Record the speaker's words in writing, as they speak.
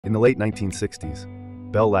In the late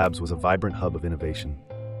 1960s, Bell Labs was a vibrant hub of innovation.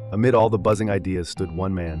 Amid all the buzzing ideas stood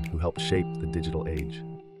one man who helped shape the digital age.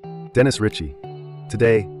 Dennis Richie.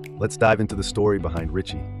 Today, let's dive into the story behind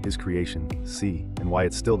Ritchie, his creation, C, and why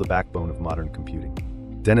it's still the backbone of modern computing.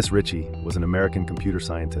 Dennis Richie was an American computer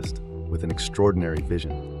scientist with an extraordinary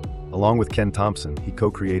vision. Along with Ken Thompson, he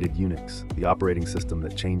co-created Unix, the operating system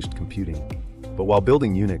that changed computing. But while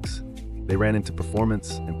building Unix, they ran into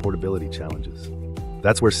performance and portability challenges.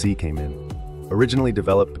 That's where C came in. Originally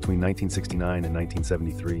developed between 1969 and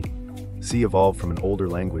 1973, C evolved from an older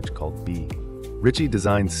language called B. Ritchie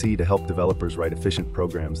designed C to help developers write efficient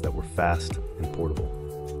programs that were fast and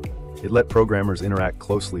portable. It let programmers interact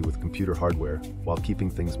closely with computer hardware while keeping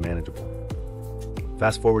things manageable.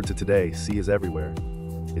 Fast forward to today, C is everywhere.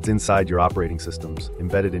 It's inside your operating systems,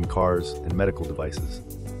 embedded in cars and medical devices.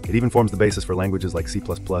 It even forms the basis for languages like C++,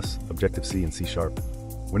 Objective-C, and C#.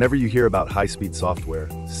 Whenever you hear about high-speed software,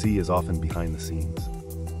 C is often behind the scenes.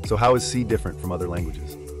 So how is C different from other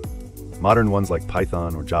languages? Modern ones like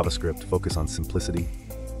Python or JavaScript focus on simplicity.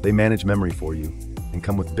 They manage memory for you and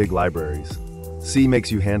come with big libraries. C makes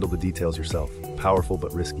you handle the details yourself, powerful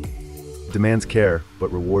but risky. It demands care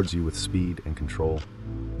but rewards you with speed and control.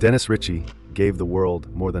 Dennis Richie gave the world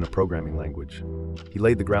more than a programming language. He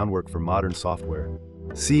laid the groundwork for modern software.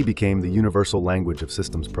 C became the universal language of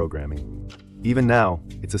systems programming. Even now,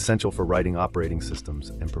 it's essential for writing operating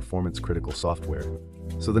systems and performance-critical software.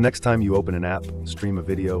 So the next time you open an app, stream a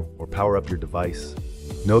video, or power up your device,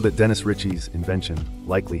 know that Dennis Richie's invention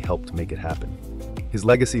likely helped make it happen. His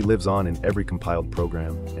legacy lives on in every compiled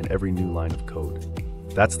program and every new line of code.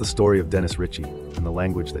 That's the story of Dennis Richie and the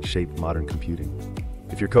language that shaped modern computing.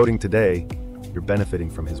 If you're coding today, you're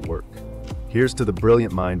benefiting from his work. Here's to the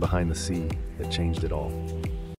brilliant mind behind the C that changed it all.